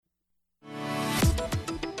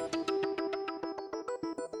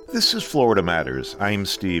This is Florida Matters. I'm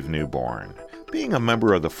Steve Newborn. Being a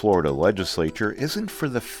member of the Florida legislature isn't for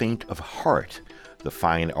the faint of heart. The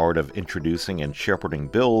fine art of introducing and shepherding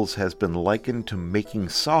bills has been likened to making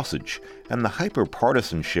sausage, and the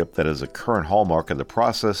hyper-partisanship that is a current hallmark of the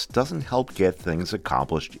process doesn't help get things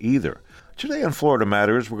accomplished either. Today on Florida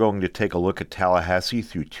Matters, we're going to take a look at Tallahassee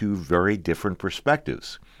through two very different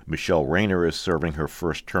perspectives. Michelle Rayner is serving her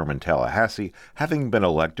first term in Tallahassee, having been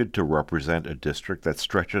elected to represent a district that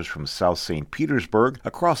stretches from South St. Petersburg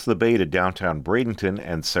across the bay to downtown Bradenton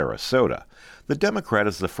and Sarasota. The Democrat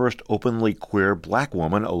is the first openly queer black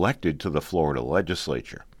woman elected to the Florida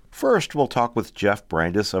legislature. First, we'll talk with Jeff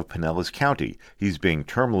Brandis of Pinellas County. He's being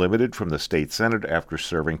term limited from the state senate after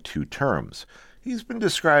serving 2 terms. He's been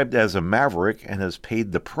described as a maverick and has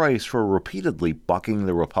paid the price for repeatedly bucking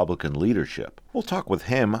the Republican leadership. We'll talk with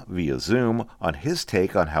him via Zoom on his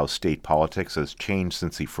take on how state politics has changed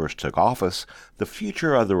since he first took office, the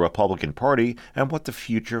future of the Republican Party, and what the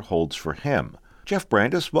future holds for him. Jeff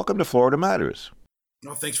Brandis, welcome to Florida Matters.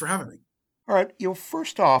 Well, thanks for having me. All right,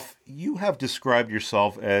 first off, you have described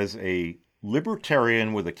yourself as a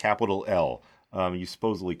libertarian with a capital L. You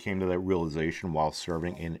supposedly came to that realization while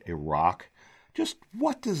serving in Iraq. Just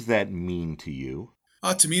what does that mean to you?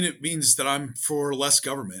 To me, it means that I'm for less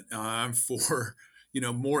government. I'm for,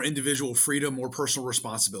 more individual freedom, more personal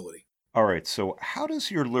responsibility. All right. So how does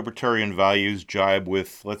your libertarian values jibe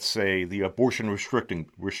with, let's say, the abortion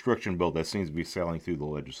restriction bill that seems to be sailing through the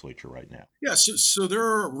legislature right now? Yeah. So there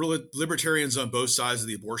are libertarians on both sides of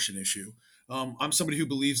the abortion issue. I'm somebody who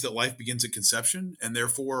believes that life begins at conception, and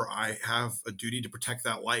therefore I have a duty to protect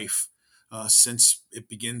that life. Since it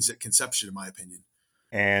begins at conception, in my opinion.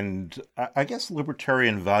 And I guess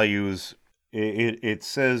libertarian values, it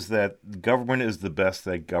says that government is the best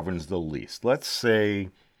that governs the least. Let's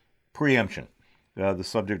say preemption. The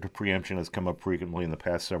subject of preemption has come up frequently in the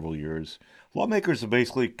past several years. Lawmakers are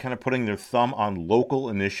basically kind of putting their thumb on local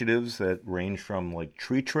initiatives that range from like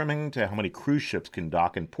tree trimming to how many cruise ships can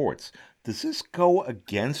dock in ports. Does this go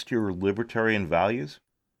against your libertarian values?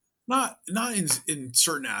 Not in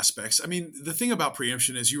certain aspects. I mean, the thing about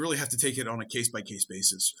preemption is you really have to take it on a case-by-case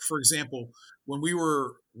basis. For example, when we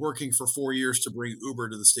were working for 4 years to bring Uber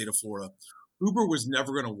to the state of Florida, Uber was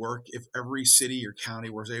never going to work if every city or county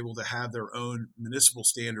was able to have their own municipal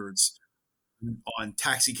standards on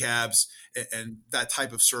taxi cabs and that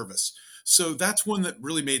type of service. So that's one that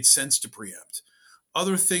really made sense to preempt.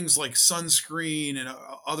 Other things like sunscreen and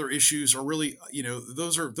other issues are really,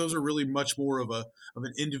 those are really much more of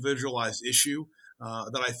an individualized issue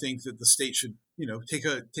that I think that the state should, take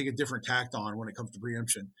a different tact on when it comes to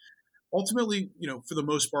preemption. Ultimately, for the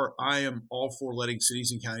most part, I am all for letting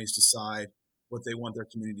cities and counties decide what they want their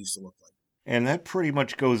communities to look like. And that pretty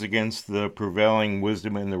much goes against the prevailing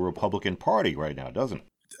wisdom in the Republican Party right now, doesn't it?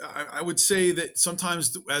 I would say that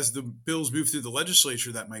sometimes as the bills move through the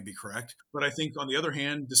legislature, that might be correct. But I think on the other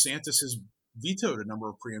hand, DeSantis has vetoed a number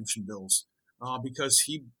of preemption bills because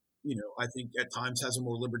he, I think at times has a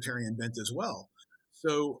more libertarian bent as well.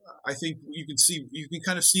 So I think you can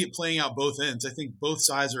kind of see it playing out both ends. I think both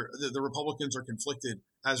sides the Republicans are conflicted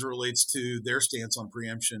as it relates to their stance on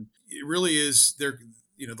preemption. It really is the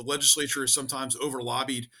legislature is sometimes over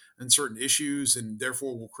lobbied in certain issues and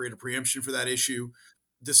therefore will create a preemption for that issue.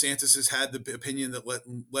 DeSantis has had the opinion that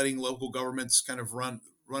letting local governments kind of run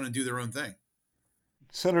and do their own thing.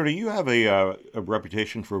 Senator, you have a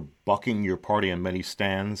reputation for bucking your party on many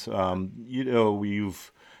stands.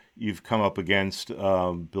 You've come up against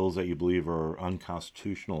bills that you believe are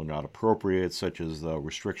unconstitutional or not appropriate, such as the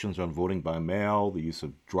restrictions on voting by mail, the use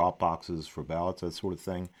of drop boxes for ballots, that sort of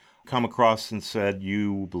thing. Come across and said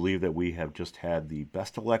you believe that we have just had the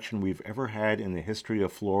best election we've ever had in the history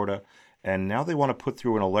of Florida. And now they want to put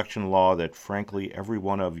through an election law that, frankly, every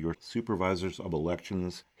one of your supervisors of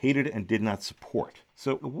elections hated and did not support.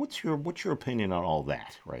 So what's your opinion on all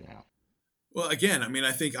that right now? Well, again, I mean,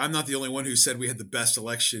 I think I'm not the only one who said we had the best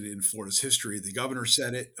election in Florida's history. The governor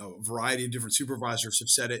said it. A variety of different supervisors have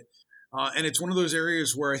said it. And it's one of those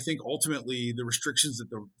areas where I think ultimately the restrictions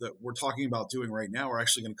that we're talking about doing right now are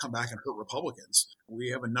actually going to come back and hurt Republicans. We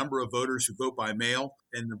have a number of voters who vote by mail,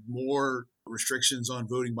 and the more restrictions on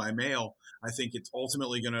voting by mail, I think it's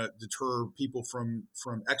ultimately going to deter people from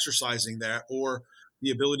exercising that or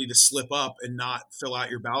the ability to slip up and not fill out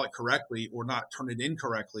your ballot correctly or not turn it in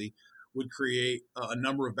correctly would create a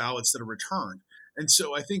number of ballots that are returned. And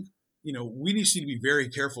so I think we need to be very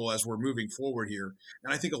careful as we're moving forward here.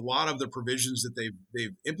 And I think a lot of the provisions that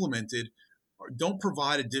they've implemented don't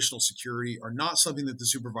provide additional security, are not something that the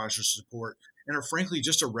supervisors support, and are frankly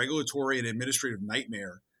just a regulatory and administrative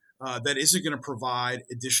nightmare that isn't going to provide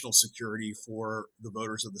additional security for the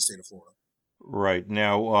voters of the state of Florida. Right.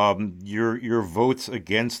 Now, your votes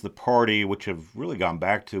against the party, which have really gone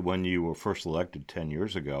back to when you were first elected 10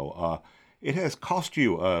 years ago, it has cost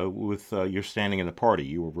you with your standing in the party.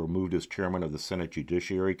 You were removed as chairman of the Senate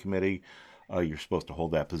Judiciary Committee. You're supposed to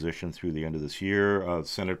hold that position through the end of this year.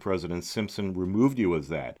 Senate President Simpson removed you as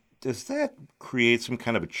that. Does that create some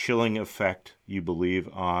kind of a chilling effect, you believe,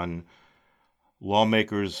 on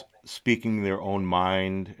lawmakers speaking their own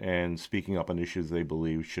mind and speaking up on issues they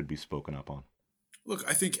believe should be spoken up on? Look,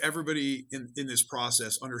 I think everybody in this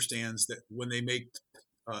process understands that when they make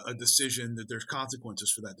a decision, that there's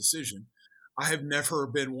consequences for that decision. I have never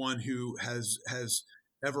been one who has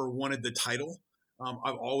ever wanted the title.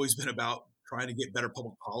 I've always been about trying to get better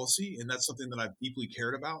public policy, and that's something that I've deeply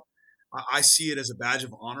cared about. I see it as a badge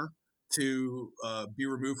of honor to be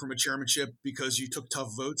removed from a chairmanship because you took tough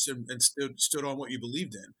votes and stood on what you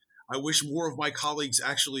believed in. I wish more of my colleagues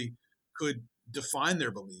actually could define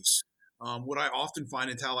their beliefs. What I often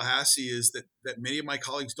find in Tallahassee is that many of my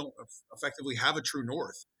colleagues don't effectively have a true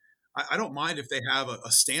north. I don't mind if they have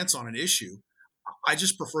a stance on an issue. I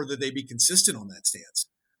just prefer that they be consistent on that stance.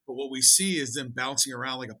 But what we see is them bouncing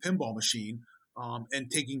around like a pinball machine,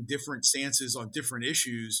 and taking different stances on different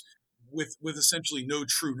issues with essentially no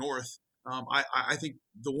true north. I think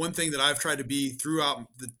the one thing that I've tried to be throughout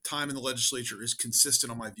the time in the legislature is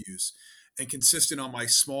consistent on my views and consistent on my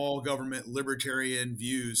small government libertarian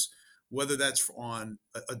views, whether that's on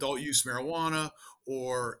adult use marijuana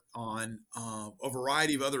or on a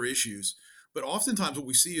variety of other issues. But oftentimes, what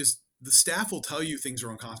we see is the staff will tell you things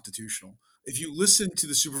are unconstitutional. If you listen to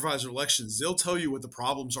the supervisor elections, they'll tell you what the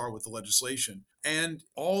problems are with the legislation. And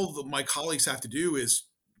all that my colleagues have to do is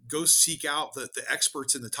go seek out the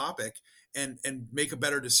experts in the topic and make a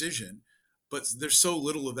better decision. But there's so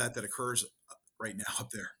little of that occurs right now up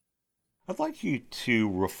there. I'd like you to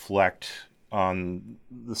reflect on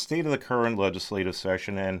the state of the current legislative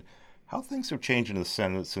session and how things have changed in the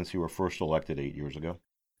Senate since you were first elected 8 years ago.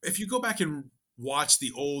 If you go back and watch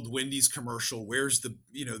the old Wendy's commercial, where's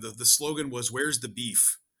the slogan was, "Where's the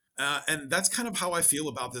beef?" And that's kind of how I feel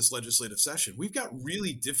about this legislative session. We've got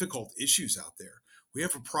really difficult issues out there. We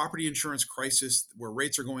have a property insurance crisis where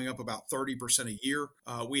rates are going up about 30% a year.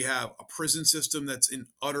 We have a prison system that's in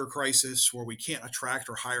utter crisis where we can't attract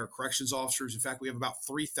or hire corrections officers. In fact, we have about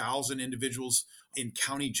 3,000 individuals in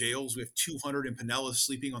county jails. We have 200 in Pinellas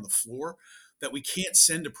sleeping on the floor that we can't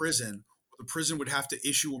send to prison. The prison would have to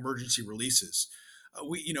issue emergency releases.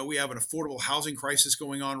 We have an affordable housing crisis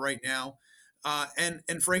going on right now.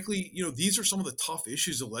 And frankly, these are some of the tough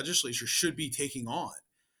issues the legislature should be taking on.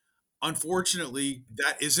 Unfortunately,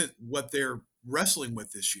 that isn't what they're wrestling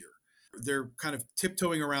with this year. They're kind of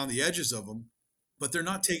tiptoeing around the edges of them, but they're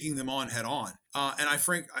not taking them on head on. And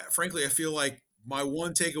frankly, I feel like my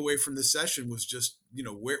one takeaway from this session was just,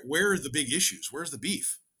 where are the big issues? Where's the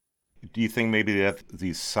beef? Do you think maybe that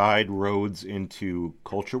these side roads into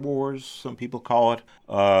culture wars, some people call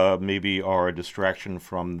it, maybe are a distraction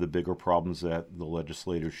from the bigger problems that the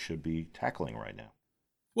legislators should be tackling right now?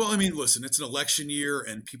 Well, I mean, listen, it's an election year,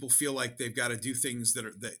 and people feel like they've got to do things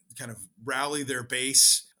that kind of rally their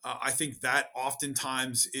base. I think that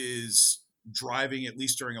oftentimes is driving, at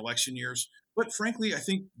least during election years. But frankly, I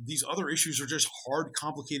think these other issues are just hard,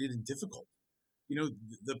 complicated, and difficult.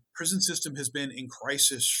 The prison system has been in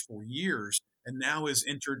crisis for years and now has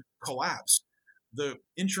entered collapse. The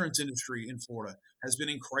insurance industry in Florida has been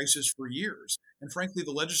in crisis for years. And frankly,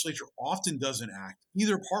 the legislature often doesn't act,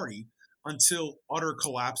 either party, until utter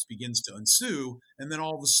collapse begins to ensue. And then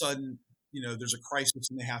all of a sudden, there's a crisis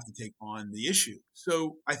and they have to take on the issue.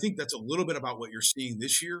 So I think that's a little bit about what you're seeing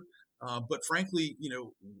this year. But frankly,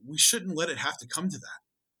 we shouldn't let it have to come to that.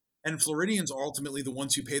 And Floridians are ultimately the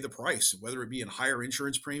ones who pay the price, whether it be in higher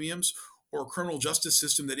insurance premiums or a criminal justice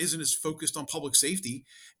system that isn't as focused on public safety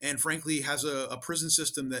and frankly has a prison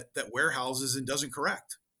system that warehouses and doesn't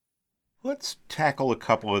correct. Let's tackle a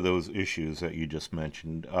couple of those issues that you just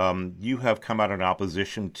mentioned. You have come out in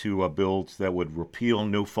opposition to a bill that would repeal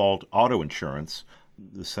no-fault auto insurance.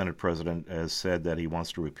 The Senate president has said that he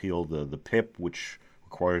wants to repeal the PIP, which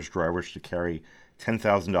requires drivers to carry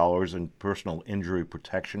 $10,000 in personal injury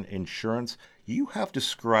protection insurance. You have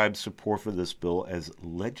described support for this bill as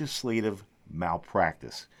legislative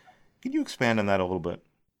malpractice. Can you expand on that a little bit?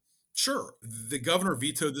 Sure. The governor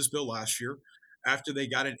vetoed this bill last year after they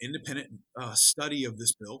got an independent study of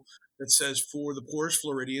this bill that says for the poorest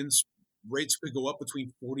Floridians, rates could go up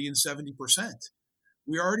between 40 and 70%.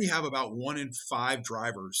 We already have about 1 in 5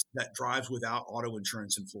 drivers that drives without auto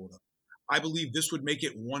insurance in Florida. I believe this would make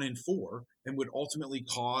it 1 in 4 and would ultimately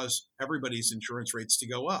cause everybody's insurance rates to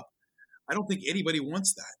go up. I don't think anybody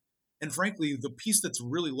wants that. And frankly, the piece that's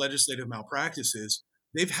really legislative malpractice is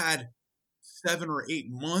they've had 7 or 8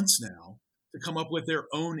 months now to come up with their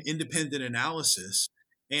own independent analysis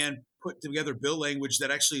and put together bill language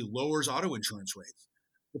that actually lowers auto insurance rates.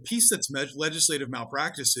 The piece that's legislative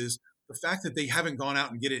malpractice is the fact that they haven't gone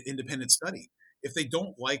out and get an independent study. If they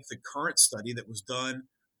don't like the current study that was done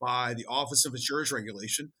by the Office of Insurance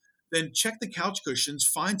Regulation, then check the couch cushions,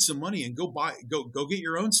 find some money, and go get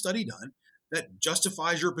your own study done that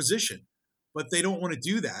justifies your position. But they don't want to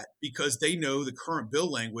do that because they know the current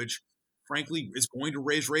bill language, frankly, is going to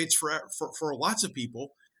raise rates for lots of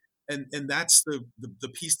people, and that's the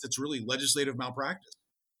piece that's really legislative malpractice.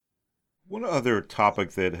 One other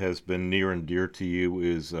topic that has been near and dear to you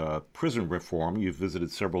is prison reform. You've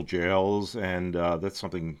visited several jails, and that's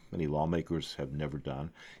something many lawmakers have never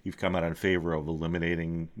done. You've come out in favor of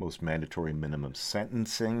eliminating most mandatory minimum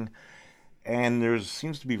sentencing, and there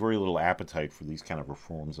seems to be very little appetite for these kind of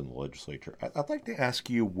reforms in the legislature. I'd like to ask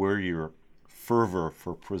you where your fervor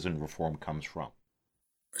for prison reform comes from.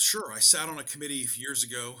 Sure, I sat on a committee years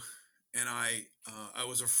ago, and I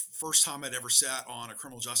was the first time I'd ever sat on a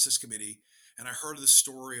criminal justice committee, and I heard this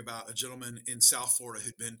story about a gentleman in South Florida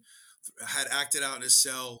had acted out in his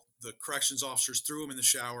cell. The corrections officers threw him in the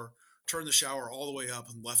shower, turned the shower all the way up,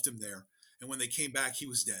 and left him there. And when they came back, he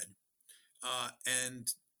was dead.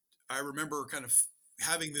 And I remember kind of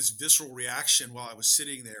having this visceral reaction while I was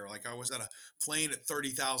sitting there, like I was at a plane at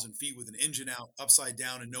 30,000 feet with an engine out upside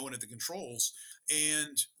down and no one at the controls.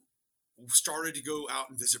 And started to go out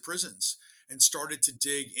and visit prisons and started to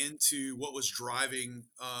dig into what was driving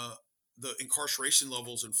the incarceration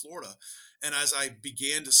levels in Florida. And as I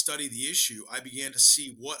began to study the issue, I began to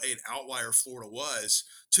see what an outlier Florida was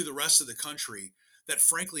to the rest of the country that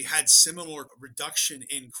frankly had similar reduction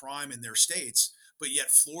in crime in their states, but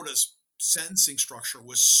yet Florida's sentencing structure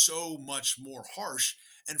was so much more harsh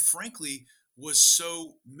and frankly was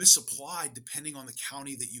so misapplied depending on the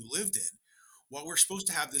county that you lived in. While we're supposed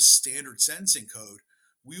to have this standard sentencing code,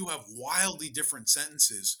 we have wildly different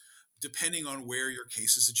sentences depending on where your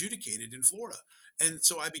case is adjudicated in Florida. And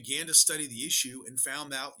so I began to study the issue and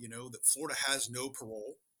found out, that Florida has no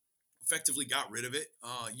parole, effectively got rid of it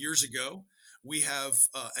years ago. We have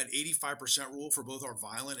an 85% rule for both our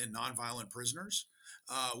violent and nonviolent prisoners,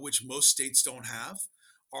 which most states don't have.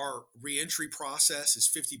 Our reentry process is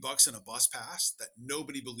 $50 in a bus pass that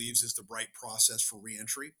nobody believes is the right process for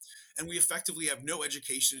reentry. And we effectively have no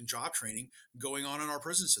education and job training going on in our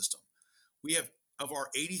prison system. We have, of our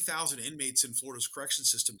 80,000 inmates in Florida's correction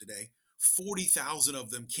system today, 40,000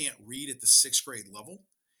 of them can't read at the 6th grade level.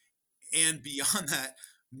 And beyond that,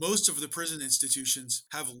 most of the prison institutions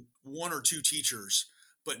have 1 or 2 teachers,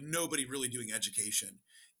 but nobody really doing education.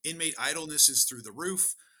 Inmate idleness is through the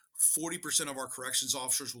roof. 40% of our corrections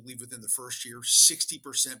officers will leave within the first year,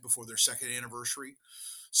 60% before their second anniversary.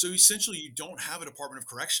 So essentially, you don't have a Department of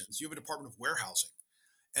Corrections. You have a Department of Warehousing.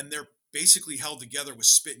 And they're basically held together with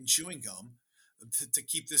spit and chewing gum to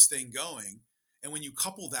keep this thing going. And when you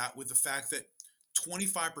couple that with the fact that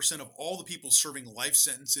 25% of all the people serving life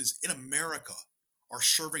sentences in America are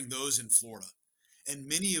serving those in Florida. And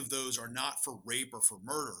many of those are not for rape or for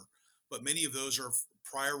murder, but many of those are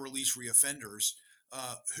prior release reoffenders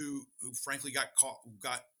who frankly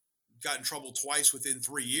got in trouble twice within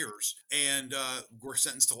 3 years and were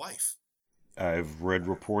sentenced to life. I've read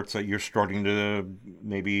reports that you're starting to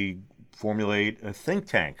maybe formulate a think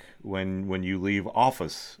tank when you leave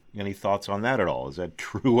office. Any thoughts on that at all? Is that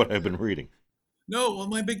true, what I've been reading? No, well,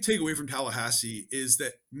 my big takeaway from Tallahassee is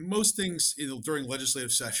that most things during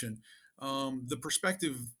legislative session, the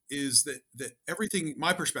perspective is that everything.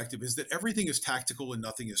 My perspective is that everything is tactical and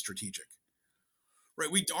nothing is strategic.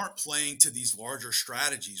 Right? We aren't playing to these larger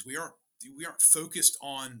strategies. We aren't focused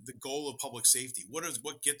on the goal of public safety.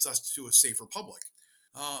 What gets us to a safer public?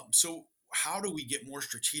 So how do we get more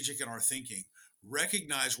strategic in our thinking?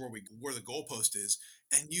 Recognize where the goalpost is,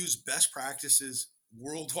 and use best practices,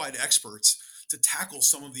 worldwide experts to tackle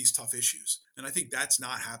some of these tough issues. And I think that's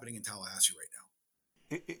not happening in Tallahassee right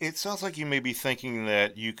now. It sounds like you may be thinking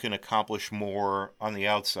that you can accomplish more on the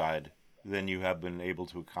outside than you have been able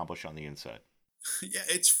to accomplish on the inside. Yeah,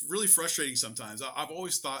 it's really frustrating sometimes. I've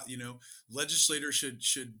always thought, legislators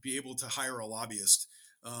should be able to hire a lobbyist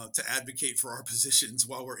to advocate for our positions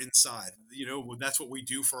while we're inside. That's what we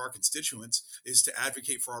do for our constituents is to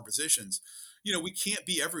advocate for our positions. We can't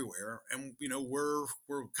be everywhere, and we're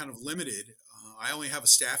kind of limited. I only have a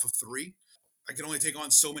staff of 3. I can only take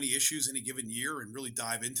on so many issues in a given year and really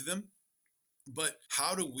dive into them. But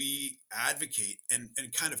how do we advocate and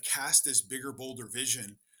kind of cast this bigger, bolder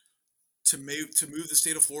vision to move the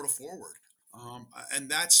state of Florida forward? And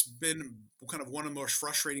that's been kind of one of the most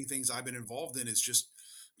frustrating things I've been involved in, is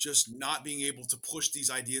just not being able to push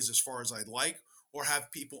these ideas as far as I'd like, or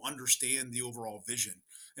have people understand the overall vision.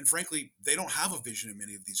 And frankly, they don't have a vision in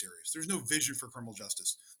many of these areas. There's no vision for criminal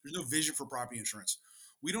justice. There's no vision for property insurance.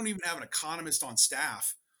 We don't even have an economist on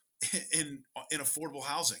staff in affordable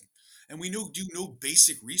housing, and we do no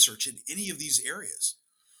basic research in any of these areas.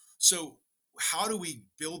 So how do we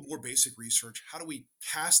build more basic research? How do we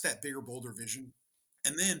cast that bigger, bolder vision?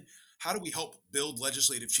 And then how do we help build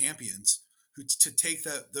legislative champions to take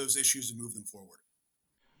those issues and move them forward?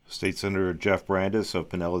 State Senator Jeff Brandes of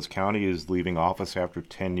Pinellas County is leaving office after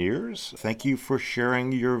 10 years. Thank you for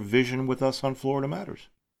sharing your vision with us on Florida Matters.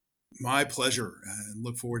 My pleasure, and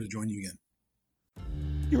look forward to joining you again.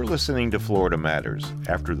 You're listening to Florida Matters.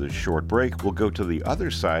 After this short break, we'll go to the other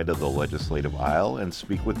side of the legislative aisle and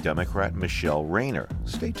speak with Democrat Michelle Rayner.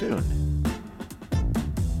 Stay tuned.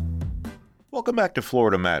 Welcome back to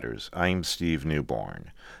Florida Matters. I'm Steve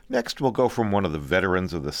Newborn. Next, we'll go from one of the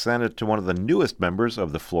veterans of the Senate to one of the newest members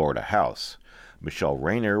of the Florida House. Michelle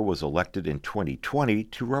Rayner was elected in 2020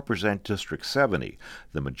 to represent District 70.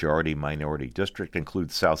 The majority-minority district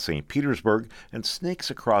includes South St. Petersburg and snakes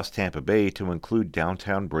across Tampa Bay to include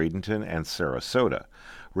downtown Bradenton and Sarasota.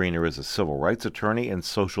 Rayner is a civil rights attorney and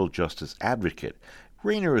social justice advocate.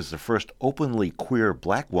 Rayner is the first openly queer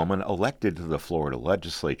black woman elected to the Florida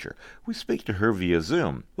legislature. We speak to her via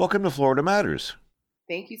Zoom. Welcome to Florida Matters.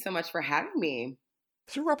 Thank you so much for having me.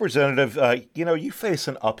 So, Representative, you face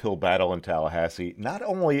an uphill battle in Tallahassee, not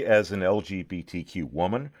only as an LGBTQ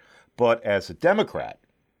woman, but as a Democrat,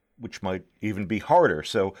 which might even be harder.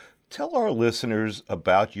 So, tell our listeners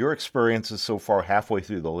about your experiences so far halfway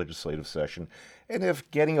through the legislative session, and if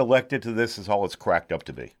getting elected to this is all it's cracked up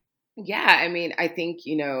to be. Yeah, I mean, I think,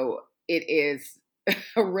 it is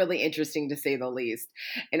really interesting to say the least.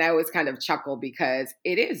 And I always kind of chuckle because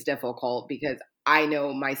it is difficult, because I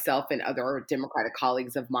know myself and other Democratic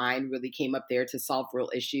colleagues of mine really came up there to solve real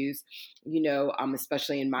issues.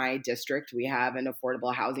 Especially in my district, we have an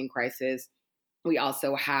affordable housing crisis. We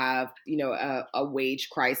also have, a wage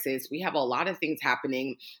crisis. We have a lot of things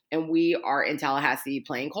happening, and we are in Tallahassee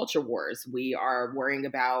playing culture wars. We are worrying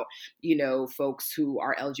about, folks who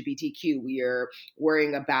are LGBTQ. We are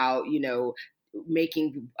worrying about,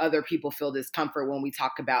 making other people feel discomfort when we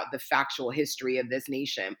talk about the factual history of this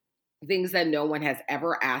nation. Things that no one has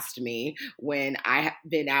ever asked me when I have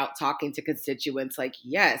been out talking to constituents, like,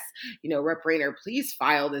 yes, Rep. Rayner, please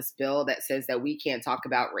file this bill that says that we can't talk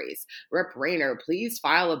about race. Rep. Rayner, please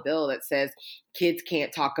file a bill that says kids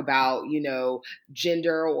can't talk about,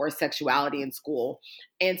 gender or sexuality in school.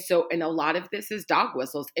 And a lot of this is dog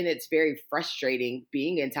whistles. And it's very frustrating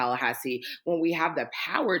being in Tallahassee when we have the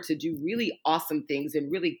power to do really awesome things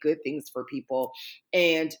and really good things for people.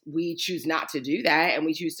 And we choose not to do that. And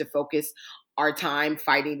we choose to focus our time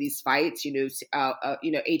fighting these fights,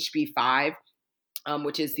 HB 5.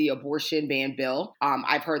 Which is the abortion ban bill.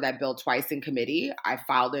 I've heard that bill twice in committee. I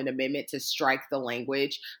filed an amendment to strike the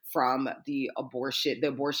language from the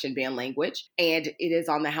abortion ban language, and it is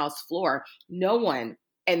on the House floor. No one,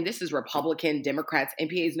 and this is Republican, Democrats,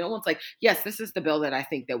 MPAs, no one's like, yes, this is the bill that I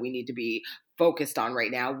think that we need to be focused on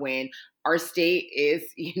right now, when our state is,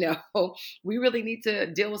 we really need to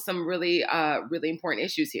deal with some really, really important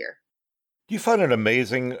issues here. Do you find it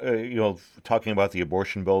amazing, talking about the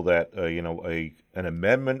abortion bill, that, an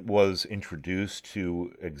amendment was introduced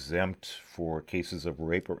to exempt for cases of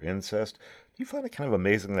rape or incest? Do you find it kind of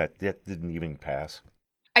amazing that that didn't even pass?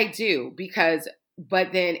 I do,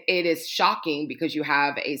 but then it is shocking because you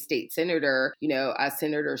have a state senator,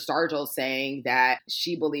 Senator Stargel, saying that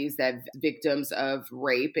she believes that victims of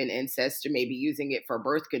rape and incest may be using it for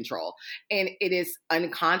birth control. And it is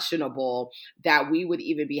unconscionable that we would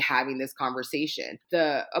even be having this conversation.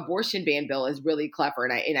 The abortion ban bill is really clever.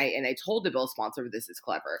 And I told the bill sponsor this is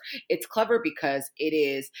clever. It's clever because it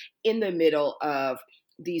is in the middle of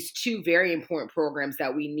these two very important programs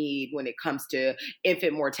that we need when it comes to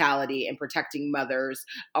infant mortality and protecting mothers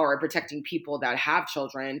or protecting people that have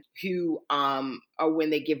children who or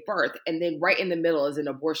when they give birth. And then right in the middle is an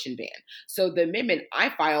abortion ban. So the amendment I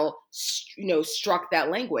filed, struck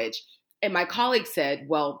that language. And my colleague said,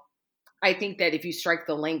 well, I think that if you strike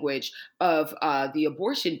the language of the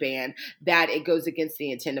abortion ban, that it goes against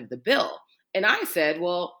the intent of the bill. And I said,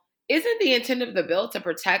 well, isn't the intent of the bill to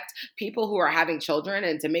protect people who are having children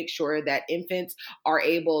and to make sure that infants are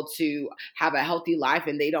able to have a healthy life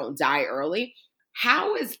and they don't die early?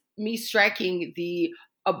 How is me striking the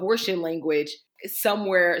abortion language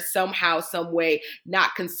somewhere, somehow, some way,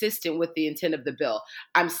 not consistent with the intent of the bill.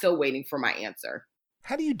 I'm still waiting for my answer.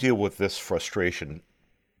 How do you deal with this frustration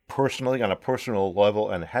personally, on a personal level,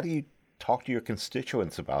 and how do you talk to your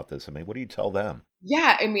constituents about this? I mean, what do you tell them?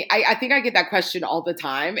 Yeah, I mean, I think I get that question all the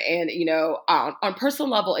time. And, on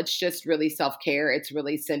personal level, it's just really self-care. It's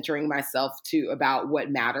really centering myself to about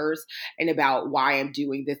what matters and about why I'm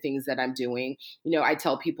doing the things that I'm doing. I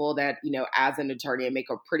tell people that, as an attorney, I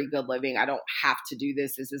make a pretty good living. I don't have to do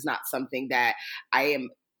this. This is not something that I am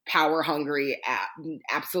power hungry.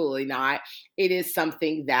 Absolutely not. It is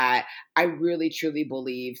something that I really, truly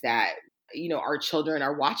believe that our children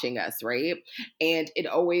are watching us, right? And it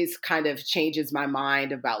always kind of changes my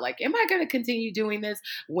mind about like, am I going to continue doing this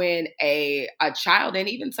when a child and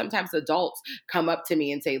even sometimes adults come up to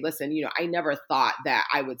me and say, listen, I never thought that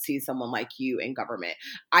I would see someone like you in government.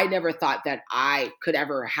 I never thought that I could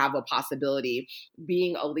ever have a possibility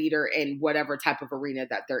being a leader in whatever type of arena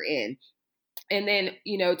that they're in. And then,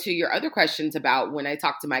 to your other questions about when I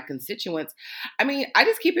talk to my constituents, I mean, I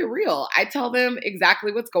just keep it real. I tell them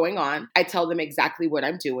exactly what's going on. I tell them exactly what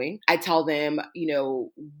I'm doing. I tell them,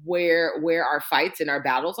 where our fights and our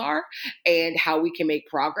battles are and how we can make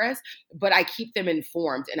progress. But I keep them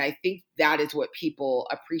informed. And I think that is what people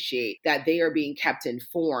appreciate, that they are being kept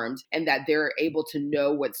informed and that they're able to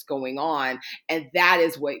know what's going on. And that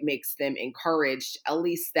is what makes them encouraged, at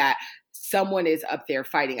least that someone is up there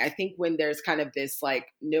fighting. I think when there's kind of this like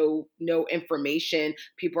no information,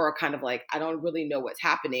 people are kind of like, I don't really know what's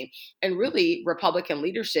happening. And really, Republican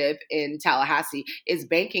leadership in Tallahassee is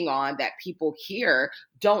banking on that people here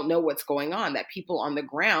don't know what's going on, that people on the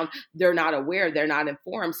ground, they're not aware, they're not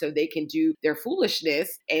informed, so they can do their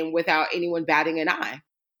foolishness and without anyone batting an eye.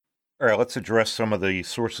 All right, let's address some of the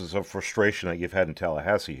sources of frustration that you've had in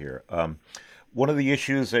Tallahassee here. One of the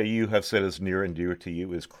issues that you have said is near and dear to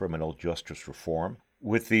you is criminal justice reform.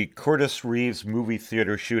 With the Curtis Reeves movie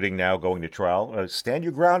theater shooting now going to trial, Stand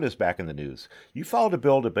Your Ground is back in the news. You filed a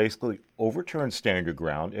bill to basically overturn Stand Your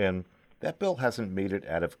Ground, and that bill hasn't made it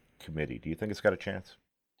out of committee. Do you think it's got a chance?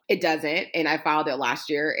 It doesn't. And I filed it last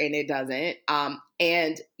year and it doesn't.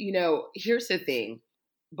 Here's the thing.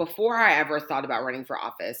 Before I ever thought about running for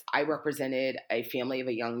office, I represented a family of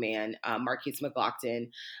a young man, Marquise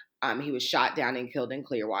McLaughlin. He was shot down and killed in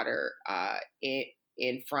Clearwater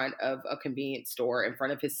in front of a convenience store, in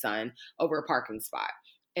front of his son, over a parking spot.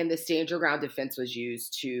 And the stand your ground defense was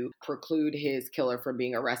used to preclude his killer from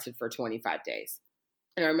being arrested for 25 days.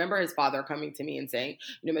 And I remember his father coming to me and saying,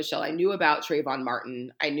 Michelle, I knew about Trayvon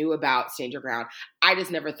Martin. I knew about Stand Your Ground. I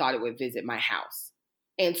just never thought it would visit my house.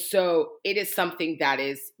 And so it is something that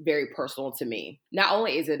is very personal to me. Not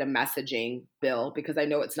only is it a messaging bill, because I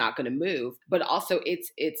know it's not going to move, but also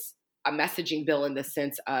it's a messaging bill in the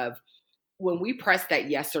sense of when we press that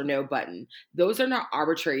yes or no button, those are not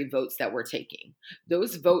arbitrary votes that we're taking.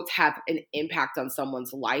 Those votes have an impact on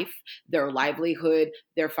someone's life, their livelihood,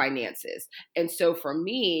 their finances. And so for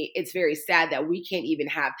me, it's very sad that we can't even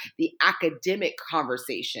have the academic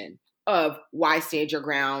conversation of why Stand Your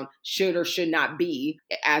Ground should or should not be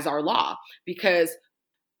as our law. Because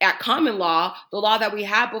at common law, the law that we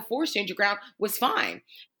had before Stand Your Ground was fine.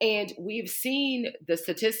 And we've seen the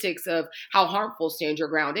statistics of how harmful Stand Your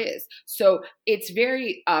Ground is. So it's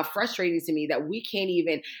very frustrating to me that we can't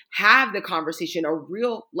even have the conversation, a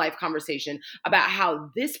real life conversation about how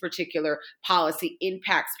this particular policy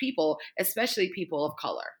impacts people, especially people of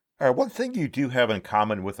color. All right, one thing you do have in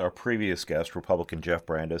common with our previous guest, Republican Jeff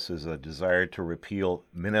Brandes, is a desire to repeal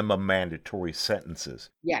minimum mandatory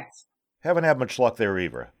sentences. Yes. Haven't had much luck there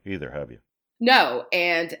either, have you? No,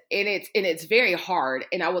 and it's very hard.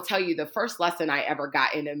 And I will tell you, the first lesson I ever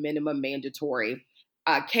got in a minimum mandatory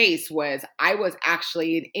case was I was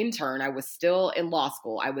actually an intern. I was still in law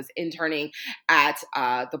school. I was interning at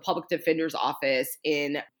the public defender's office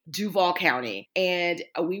in Duval County. And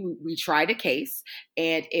we tried a case,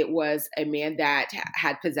 and it was a man that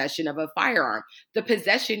had possession of a firearm. The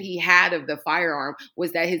possession he had of the firearm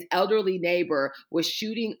was that his elderly neighbor was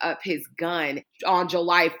shooting up his gun on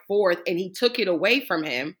July 4th, and he took it away from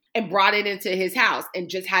him and brought it into his house and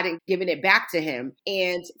just hadn't given it back to him.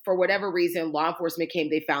 And for whatever reason, law enforcement came,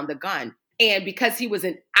 they found the gun. And because he was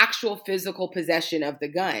in actual physical possession of the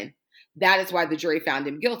gun, that is why the jury found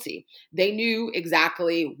him guilty. They knew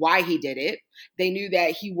exactly why he did it. They knew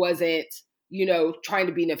that he wasn't, trying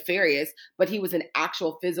to be nefarious, but he was in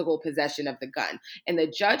actual physical possession of the gun. And the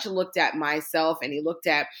judge looked at myself and he looked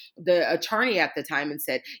at the attorney at the time and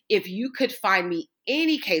said, if you could find me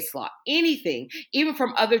any case law, anything, even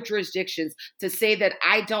from other jurisdictions, to say that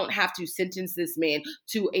I don't have to sentence this man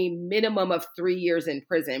to a minimum of 3 years in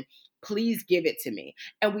prison. Please give it to me.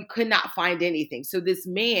 And we could not find anything. So this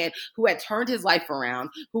man who had turned his life around,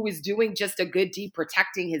 who was doing just a good deed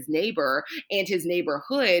protecting his neighbor and his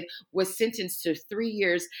neighborhood, was sentenced to 3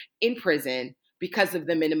 years in prison because of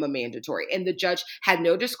the minimum mandatory. And the judge had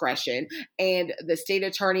no discretion. And the state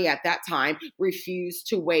attorney at that time refused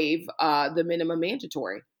to waive the minimum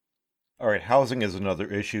mandatory. All right, housing is another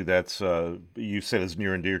issue that's, you said, is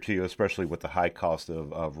near and dear to you, especially with the high cost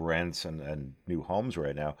of rents and new homes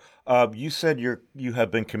right now. You said you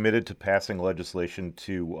have been committed to passing legislation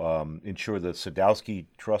to ensure the Sadowski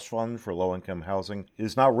Trust Fund for low-income housing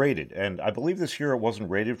is now rated. And I believe this year it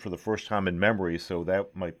wasn't rated for the first time in memory, so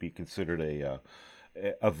that might be considered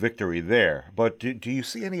a victory there. But do you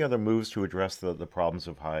see any other moves to address the problems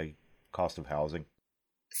of high cost of housing?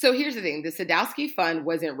 So here's the thing. The Sadowski Fund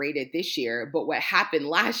wasn't rated this year, but what happened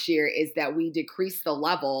last year is that we decreased the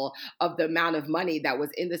level of the amount of money that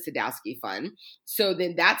was in the Sadowski Fund. So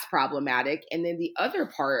then that's problematic. And then the other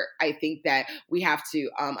part, I think that we have to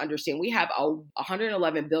understand, we have a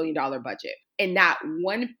 $111 billion budget. And not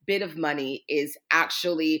one bit of money is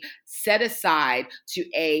actually set aside to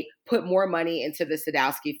A, put more money into the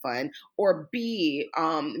Sadowski Fund, or B,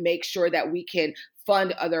 make sure that we can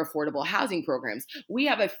fund other affordable housing programs. We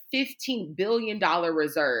have a $15 billion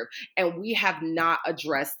reserve, and we have not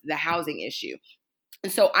addressed the housing issue.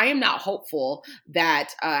 And so I am not hopeful that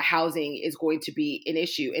housing is going to be an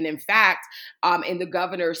issue. And in fact, in the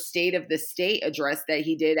governor's State of the State address that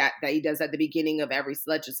he does at the beginning of every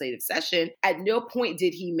legislative session, at no point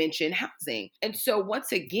did he mention housing. And so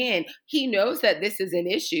once again, he knows that this is an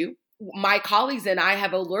issue. My colleagues and I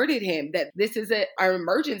have alerted him that this is an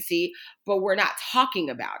emergency, but we're not talking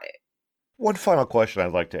about it. One final question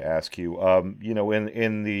I'd like to ask you.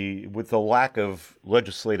 With the lack of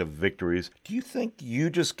legislative victories, do you think you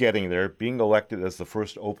just getting there, being elected as the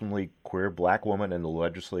first openly queer Black woman in the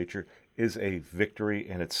legislature, is a victory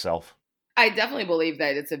in itself? I definitely believe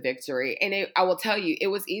that it's a victory. And I will tell you, it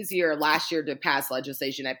was easier last year to pass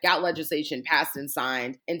legislation. I've got legislation passed and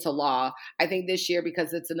signed into law. I think this year,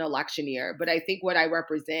 because it's an election year. But I think what I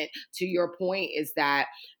represent, to your point, is that,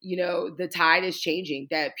 the tide is changing,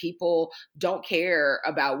 that people don't care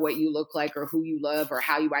about what you look like or who you love or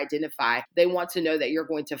how you identify. They want to know that you're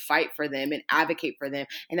going to fight for them and advocate for them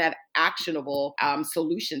and have actionable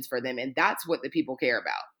solutions for them. And that's what the people care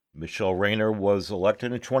about. Michelle Rayner was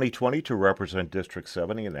elected in 2020 to represent District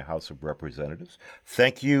 70 in the House of Representatives.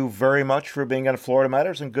 Thank you very much for being on Florida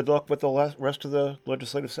Matters, and good luck with the rest of the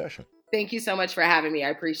legislative session. Thank you so much for having me. I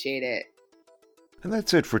appreciate it. And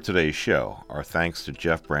that's it for today's show. Our thanks to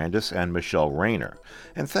Jeff Brandis and Michelle Rayner.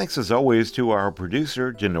 And thanks as always to our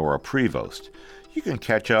producer, Denora Prevost. You can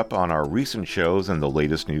catch up on our recent shows and the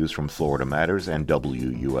latest news from Florida Matters and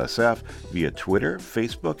WUSF via Twitter,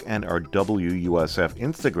 Facebook, and our WUSF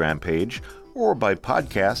Instagram page, or by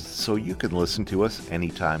podcast so you can listen to us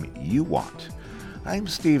anytime you want. I'm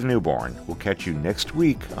Steve Newborn. We'll catch you next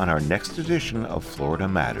week on our next edition of Florida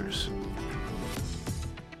Matters.